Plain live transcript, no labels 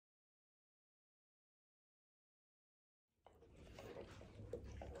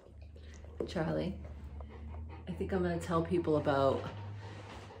Charlie. I think I'm going to tell people about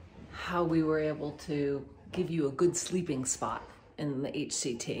how we were able to give you a good sleeping spot in the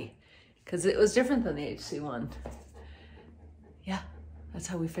HCT, because it was different than the HC1. Yeah, that's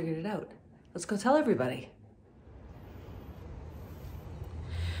how we figured it out. Let's go tell everybody.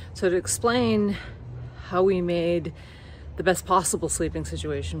 So to explain how we made the best possible sleeping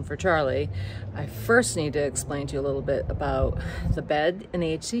situation for Charlie, I first need to explain to you a little bit about the bed in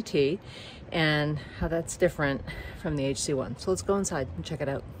the HCT and how that's different from the HC1. So let's go inside and check it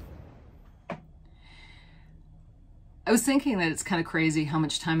out. I was thinking that it's kind of crazy how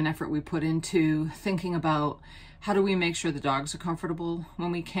much time and effort we put into thinking about how do we make sure the dogs are comfortable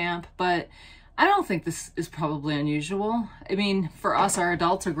when we camp, but I don't think this is probably unusual. I mean, for us, our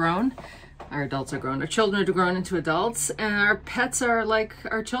adults are grown. Our children are grown into adults, and our pets are like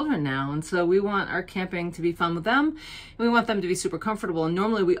our children now. And so we want our camping to be fun with them, and we want them to be super comfortable. And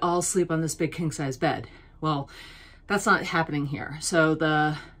normally we all sleep on this big king size bed. Well, that's not happening here. So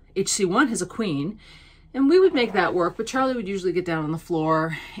the HC1 has a queen, and we would make that work, but Charlie would usually get down on the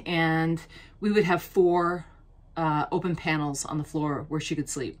floor, and we would have 4 open panels on the floor where she could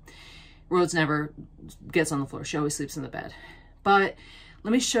sleep. Rhodes never gets on the floor. She always sleeps in the bed. But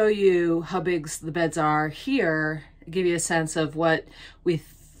let me show you how big the beds are here, give you a sense of what we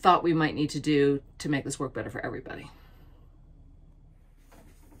thought we might need to do to make this work better for everybody.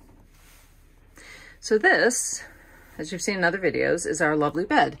 So this, as you've seen in other videos, is our lovely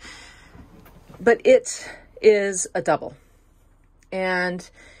bed. But it is a double. And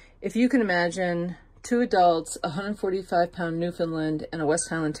if you can imagine 2 adults, a 145-pound Newfoundland, and a West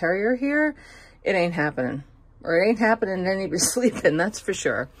Highland Terrier here, it ain't happening. Or it ain't happening anybody sleeping, that's for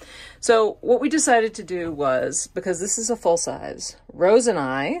sure. So what we decided to do was, because this is a full size, Rose and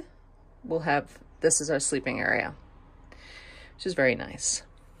I will have this as our sleeping area, which is very nice.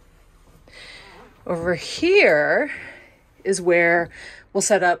 Over here is where we'll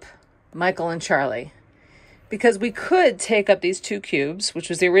set up Michael and Charlie, because we could take up these 2 cubes, which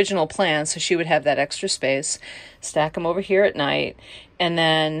was the original plan, so she would have that extra space, stack them over here at night, and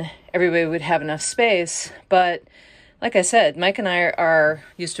then everybody would have enough space. But like I said, Mike and I are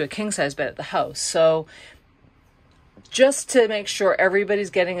used to a king-size bed at the house, so just to make sure everybody's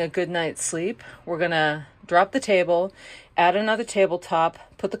getting a good night's sleep, we're going to drop the table, add another tabletop,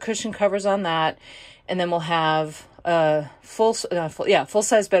 put the cushion covers on that, and then we'll have a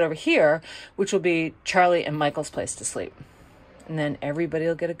full-size bed over here, which will be Charlie and Michael's place to sleep. And then everybody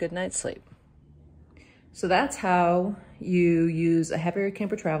will get a good night's sleep. So that's how you use a Happier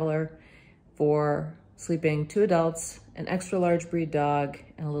Camper Traveler for sleeping 2 adults, an extra large breed dog,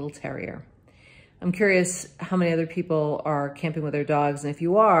 and a little terrier. I'm curious how many other people are camping with their dogs, and if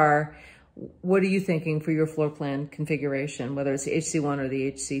you are, what are you thinking for your floor plan configuration, whether it's the HC1 or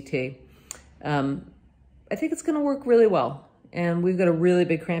the HCT? I think it's going to work really well, and we've got a really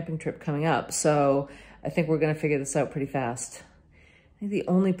big cramping trip coming up, so I think we're going to figure this out pretty fast. I think the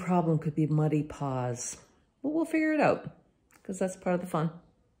only problem could be muddy paws, but we'll figure it out, because that's part of the fun.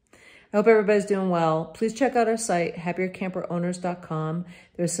 I hope everybody's doing well. Please check out our site, happiercamperowners.com.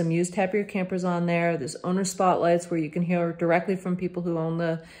 There's some used Happier Campers on there. There's owner spotlights where you can hear directly from people who own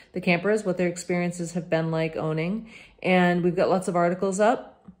the campers, what their experiences have been like owning. And we've got lots of articles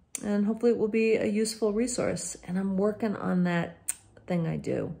up, and hopefully it will be a useful resource. And I'm working on that thing I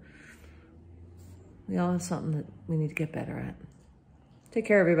do. We all have something that we need to get better at. Take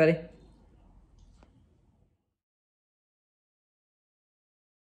care, everybody.